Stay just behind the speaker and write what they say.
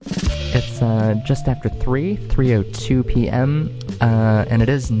It's just after 3:02 p.m., and it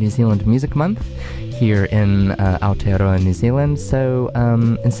is New Zealand Music Month here in Aotearoa, New Zealand. So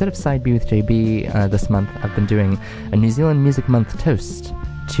instead of Side B with JB this month, I've been doing a New Zealand Music Month toast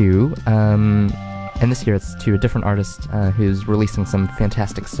to, and this year it's to a different artist who's releasing some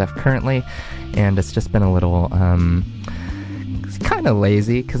fantastic stuff currently, and it's just been a little kind of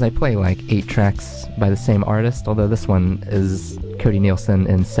lazy because I play like 8 tracks by the same artist, although this one is Cody Nielsen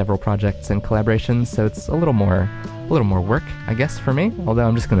in several projects and collaborations, so it's a little more work, I guess, for me, although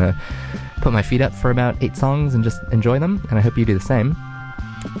I'm just gonna put my feet up for about 8 songs and just enjoy them, and I hope you do the same.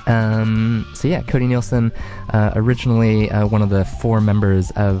 So yeah, Cody Nielsen, originally one of the 4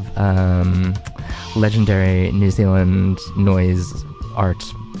 members of legendary New Zealand noise art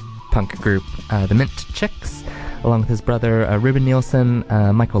punk group the Mint Chicks, along with his brother Ruben Nielsen,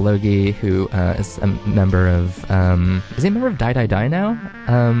 Michael Logie, who is a member of is he a member of Die Die Die now?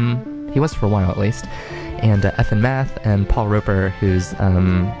 He was for a while at least, and Ethan Math and Paul Roper, who's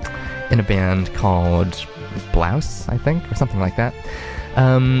in a band called Blouse, I think, or something like that.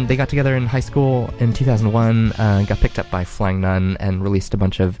 They got together in high school in 2001, got picked up by Flying Nun, and released a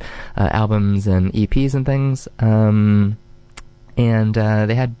bunch of albums and EPs and things. And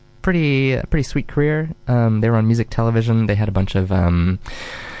they had a pretty sweet career. They were on music television. They had a bunch of, their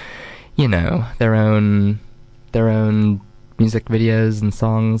own music videos and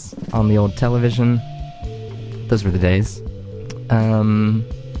songs on the old television. Those were the days.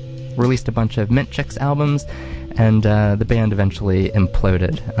 Released a bunch of Mint Chicks albums, and the band eventually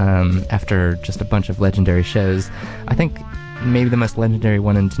imploded after just a bunch of legendary shows. I think maybe the most legendary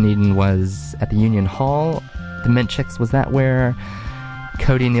one in Dunedin was at the Union Hall. The Mint Chicks, was that where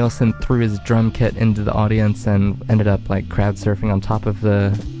Cody Nielsen threw his drum kit into the audience and ended up like crowd surfing on top of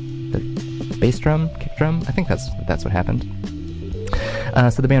the bass drum, kick drum? I think that's what happened.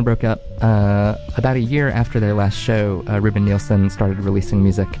 So the band broke up. About a year after their last show, Ruben Nielsen started releasing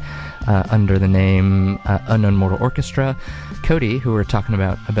music under the name Unknown Mortal Orchestra. Cody, who we're talking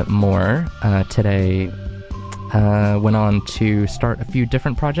about a bit more today, went on to start a few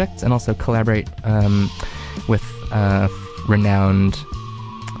different projects and also collaborate with renowned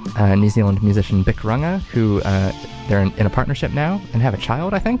New Zealand musician Bic Runga, who they're in a partnership now and have a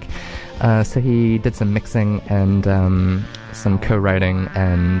child, I think. So he did some mixing and some co-writing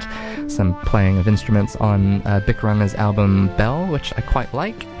and some playing of instruments on Bic Runga's album Bell, which I quite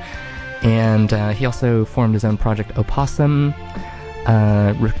like. And he also formed his own project Opossum,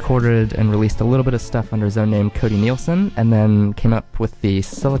 recorded and released a little bit of stuff under his own name Cody Nielsen, and then came up with the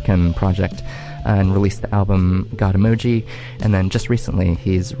Silicon project and released the album God Emoji. And then just recently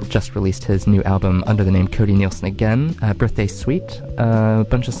he's just released his new album under the name Cody Nielsen again, Birthday Suite, a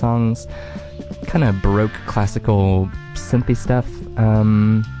bunch of songs, kind of baroque classical synthy stuff,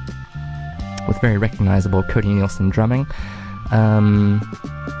 with very recognizable Cody Nielsen drumming.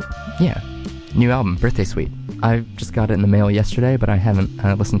 Yeah, new album, Birthday Suite. I just got it in the mail yesterday, but I haven't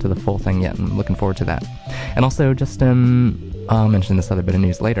listened to the full thing yet. I'm looking forward to that. And also just I'll mention this other bit of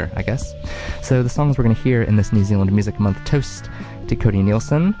news later, I guess. So the songs we're going to hear in this New Zealand Music Month toast to Cody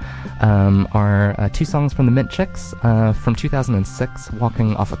Nielsen are 2 songs from the Mint Chicks, from 2006,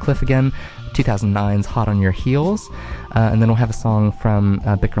 Walking Off a Cliff Again, 2009's Hot on Your Heels, and then we'll have a song from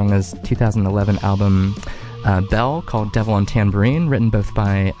Bic Runga's 2011 album Bell, called Devil on Tambourine, written both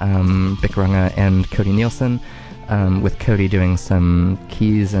by Bic Runga and Cody Nielsen, with Cody doing some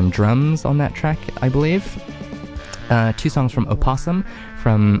keys and drums on that track, I believe. 2 songs from Opossum,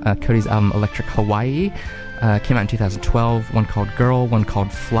 from Cody's album Electric Hawaii, came out in 2012, one called Girl, one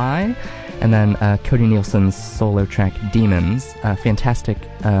called Fly, and then Cody Nielsen's solo track Demons, a fantastic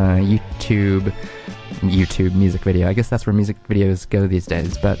YouTube music video. I guess that's where music videos go these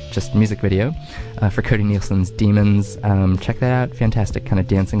days, but just music video for Cody Nielsen's Demons. Check that out. Fantastic kind of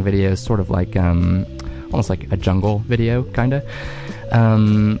dancing videos, sort of like almost like a jungle video, kind of.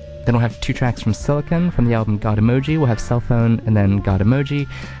 Then we'll have 2 tracks from Silicon from the album God Emoji. We'll have Cell Phone and then God Emoji,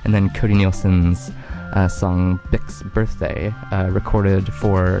 and then Cody Nielsen's song Bic's Birthday, recorded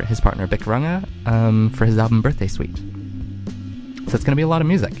for his partner Bic Runga for his album Birthday Suite. So it's going to be a lot of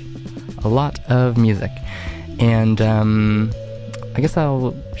music. A lot of music. And I guess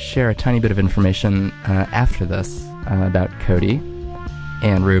I'll share a tiny bit of information after this about Cody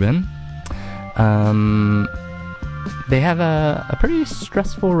and Ruben. They have a pretty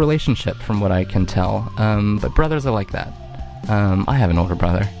stressful relationship from what I can tell, but brothers are like that. I have an older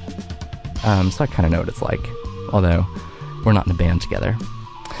brother, so I kind of know what it's like, although we're not in a band together.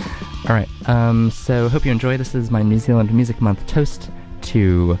 Alright, so hope you enjoy. This is my New Zealand Music Month toast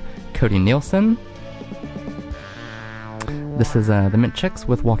to Cody Nielsen. This is the Mint Chicks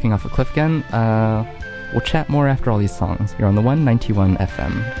with Walking Off a Cliff Again. We'll chat more after all these songs. You're on the 191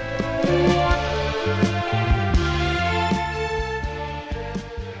 FM.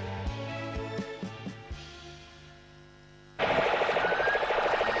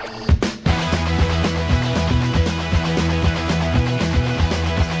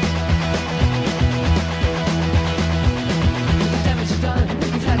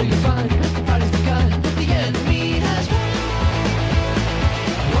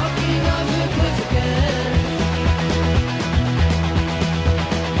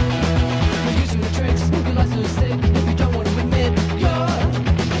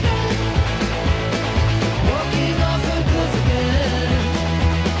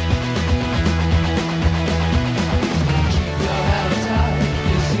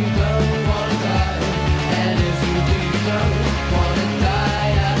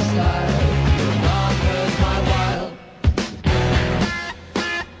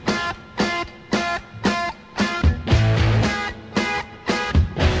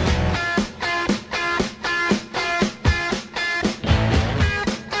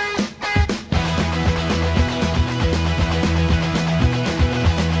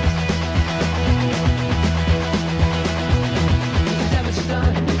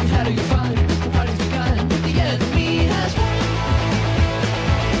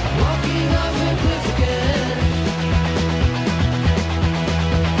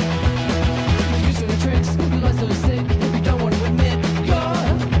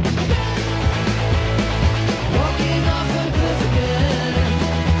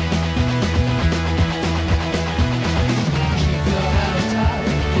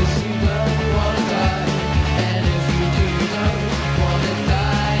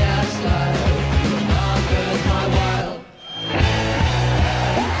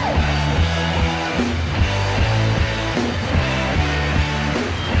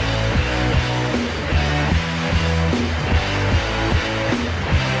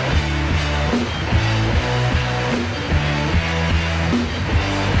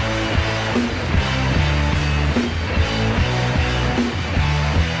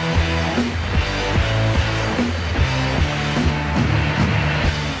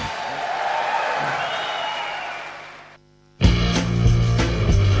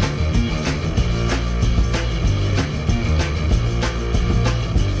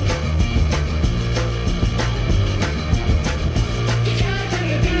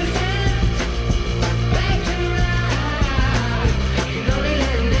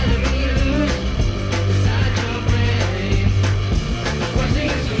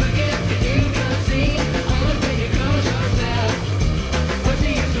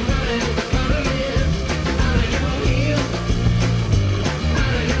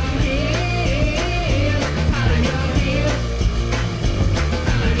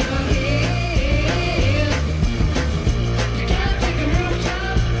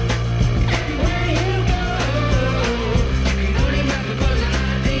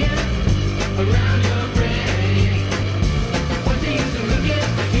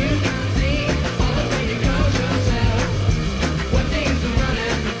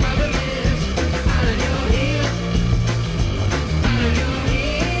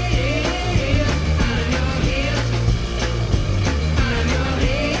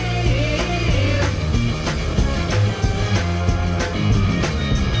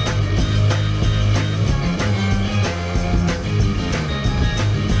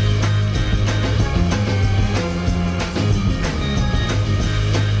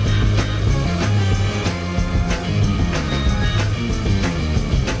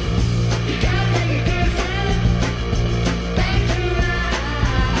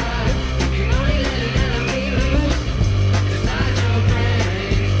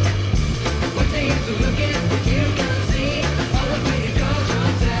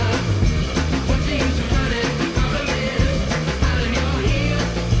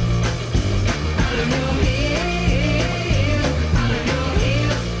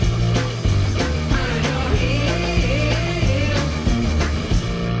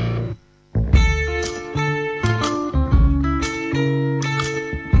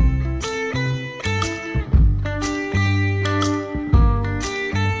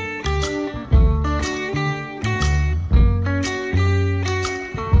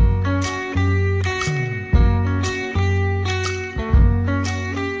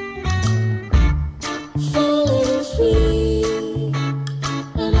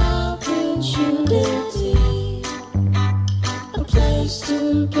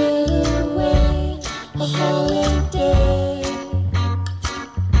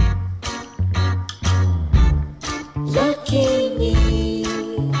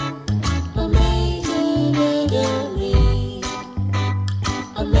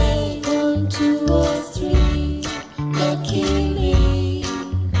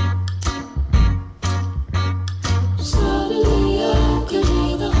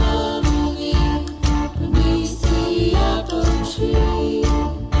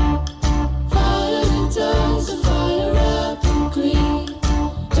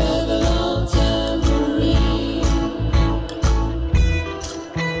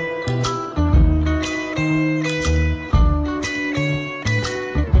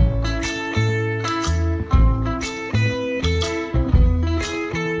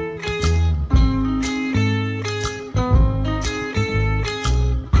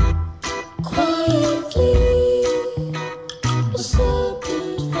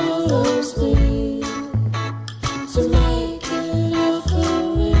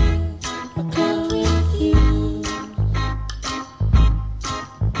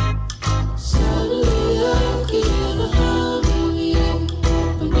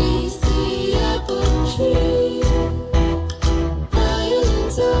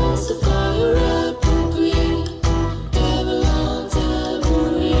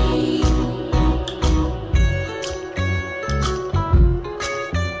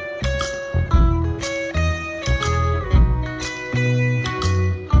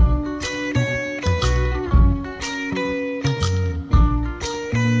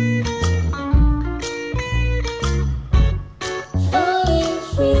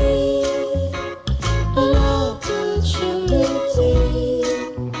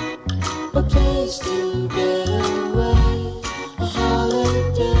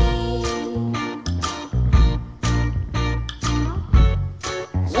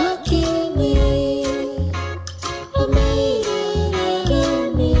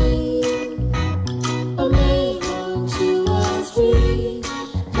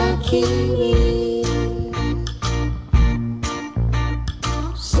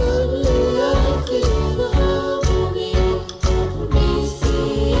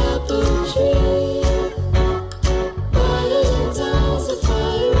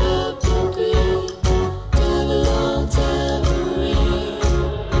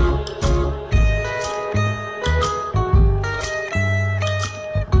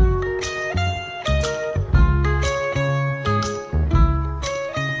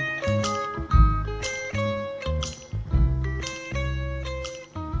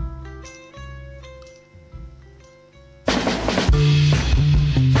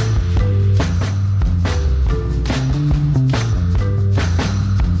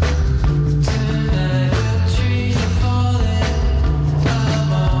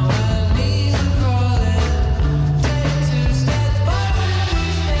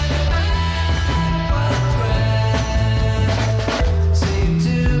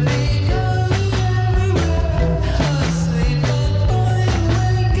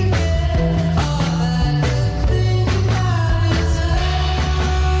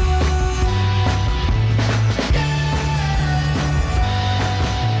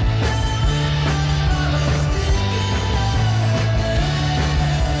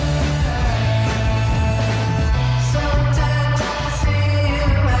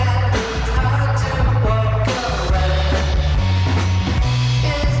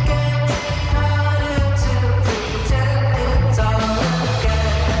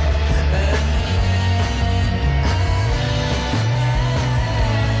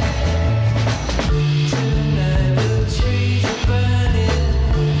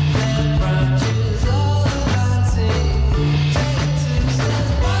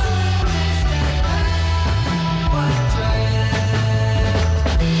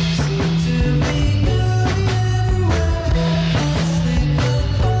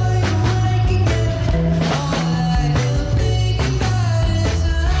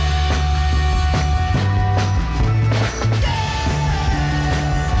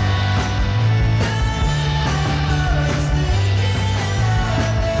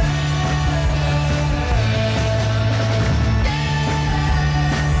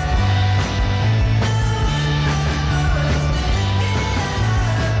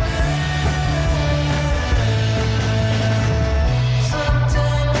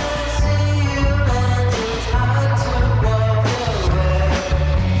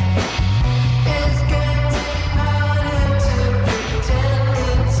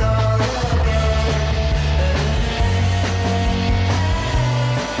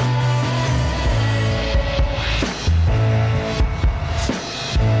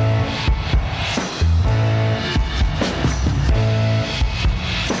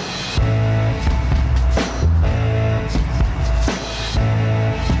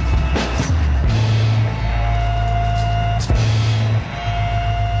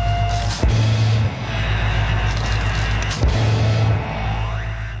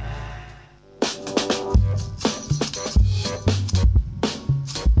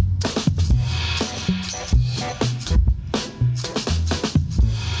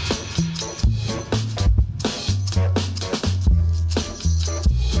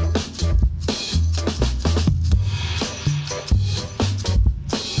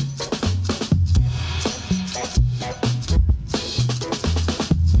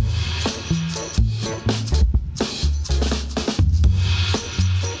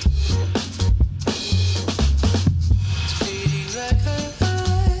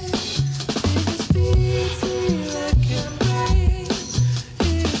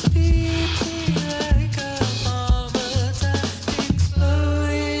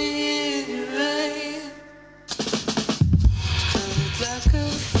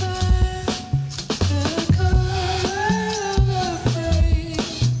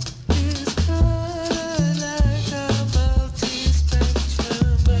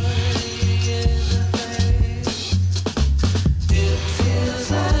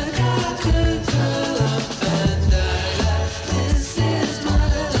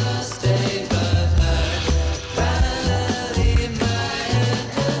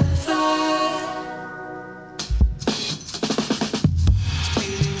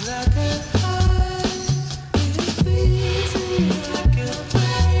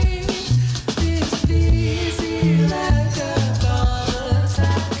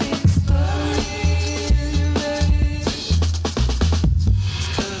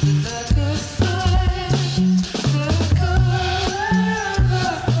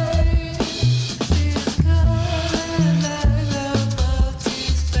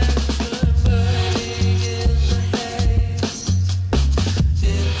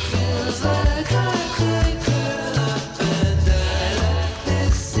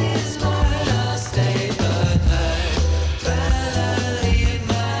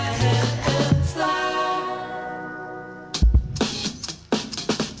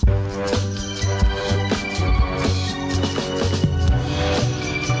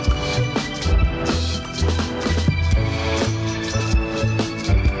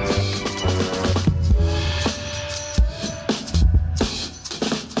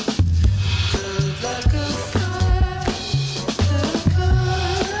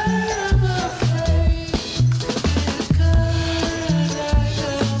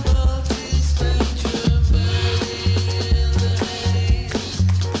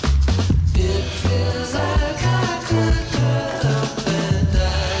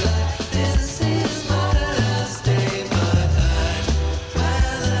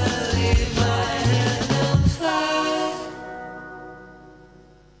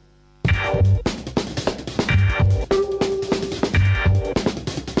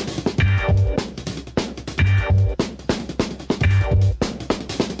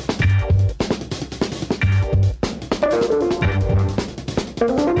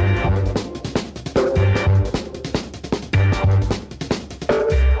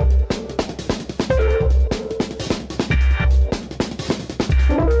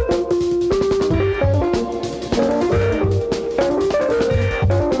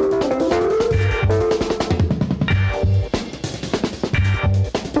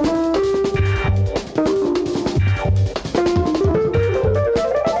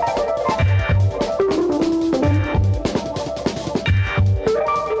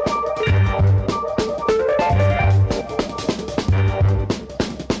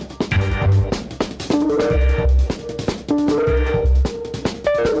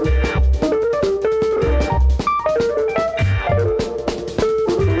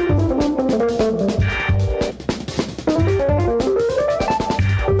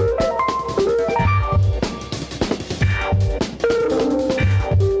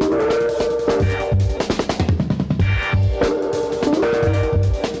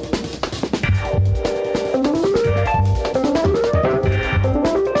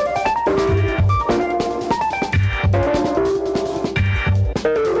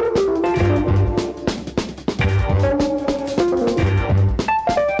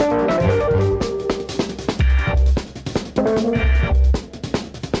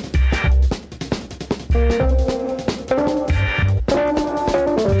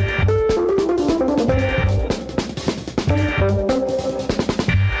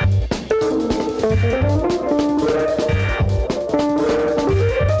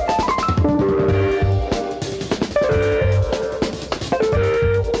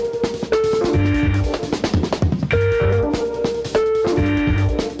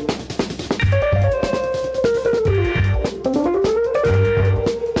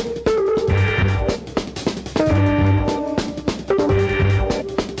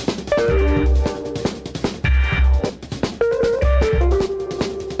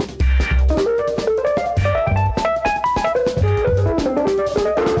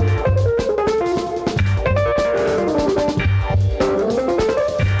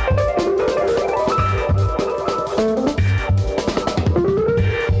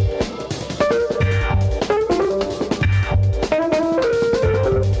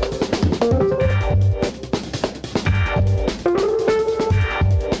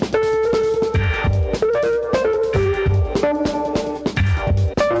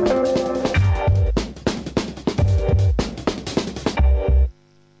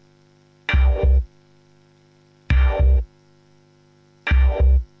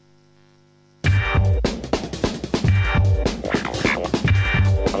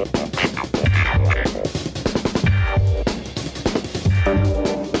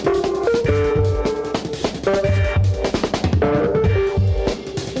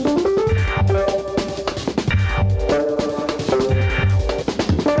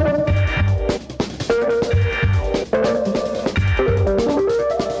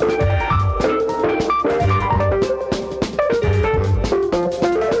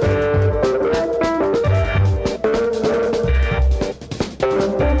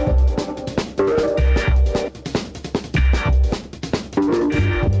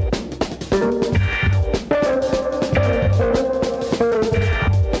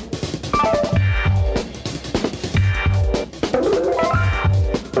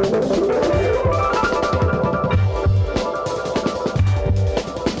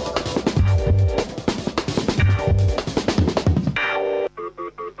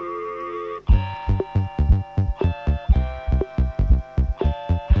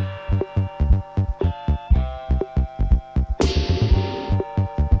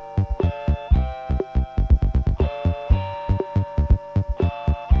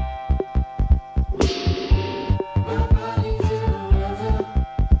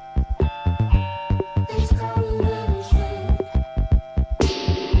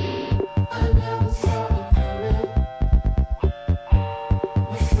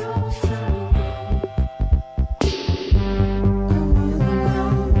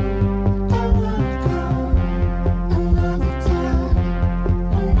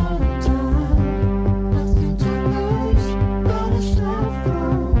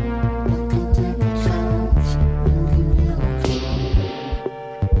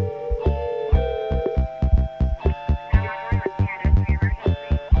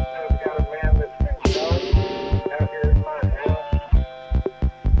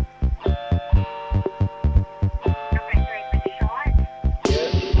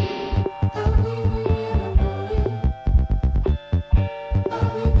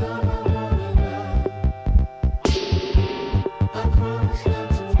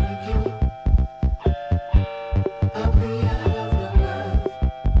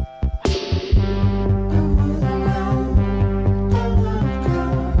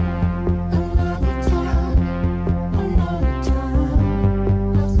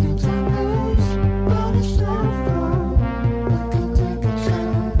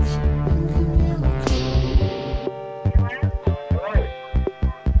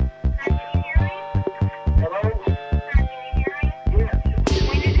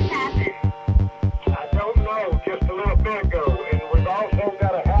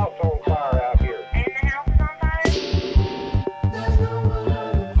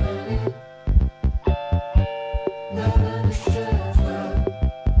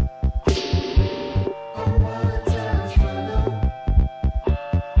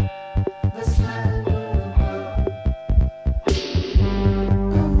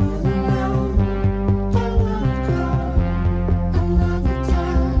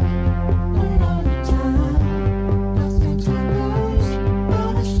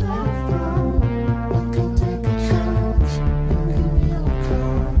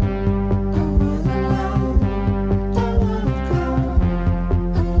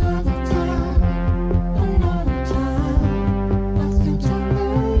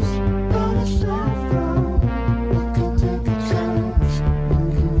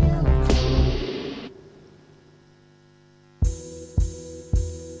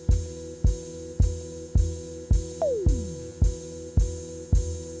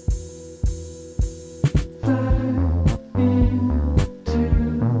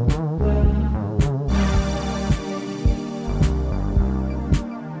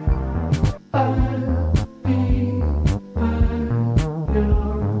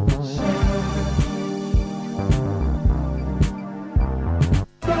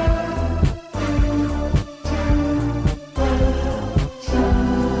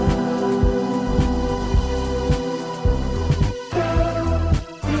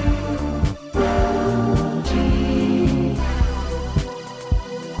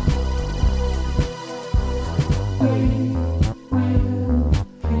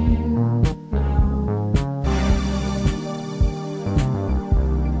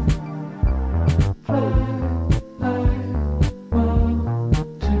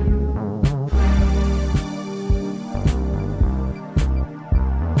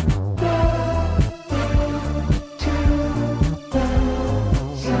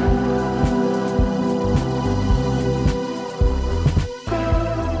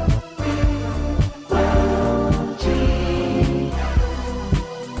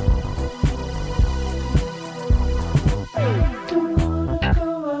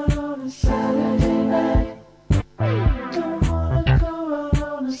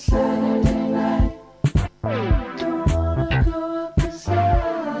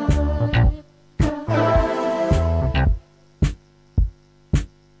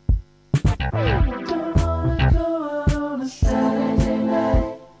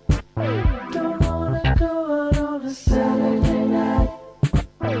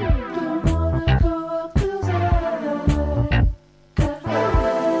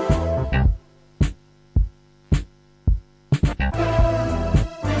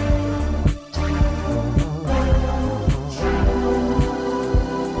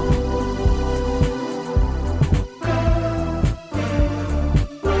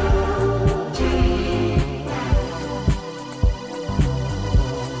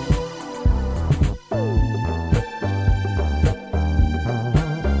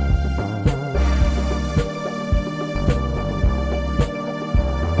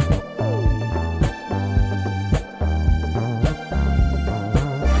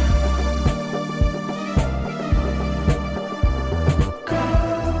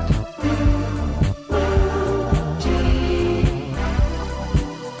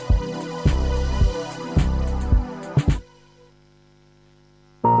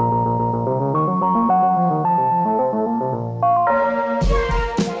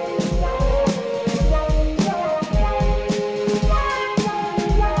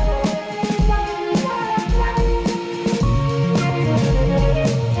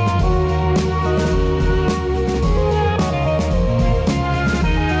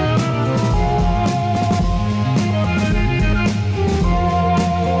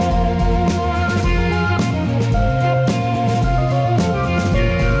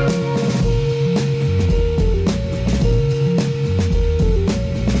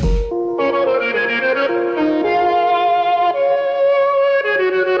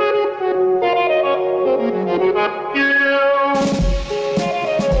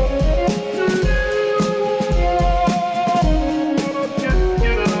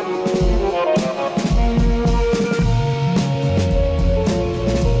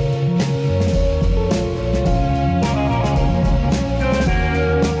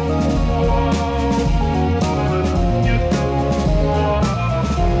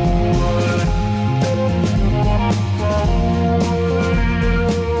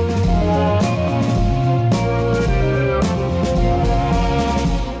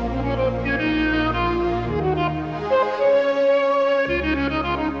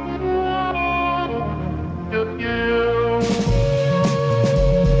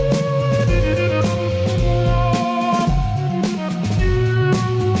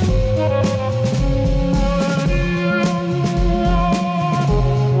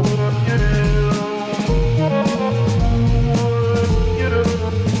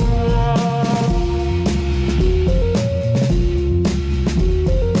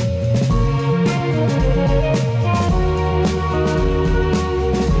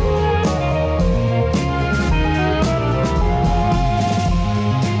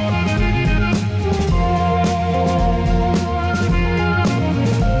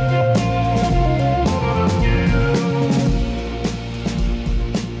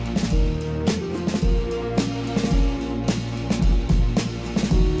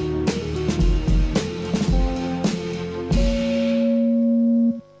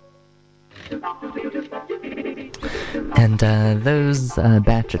 And those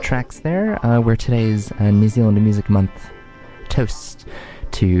batch of tracks there were today's New Zealand Music Month toast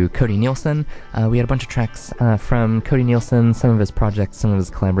to Cody Nielsen. We had a bunch of tracks from Cody Nielsen, some of his projects, some of his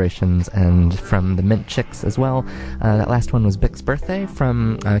collaborations, and from the Mint Chicks as well. That last one was Bic's Birthday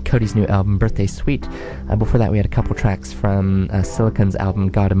from Cody's new album Birthday Suite. Before that we had a couple tracks from Silicon's album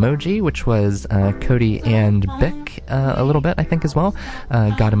God Emoji, which was Cody and Bic a little bit, I think, as well.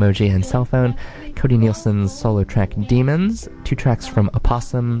 God Emoji and Cell Phone. Cody Nielsen's solo track Demons, 2 tracks from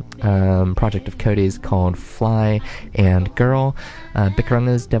Opossum, project of Cody's called Fly and Girl.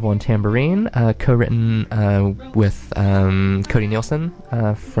 Bikarunga's Devil and Tambourine, co-written with Cody Nielsen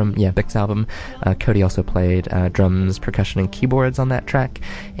from Bic's album. Cody also played drums, percussion, and keyboards on that track.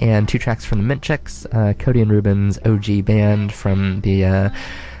 And 2 tracks from the Mint Chicks, Cody and Ruben's OG band from the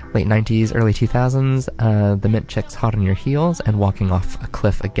late 90s, early 2000s, the Mint Chicks' Hot on Your Heels and Walking Off a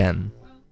Cliff Again.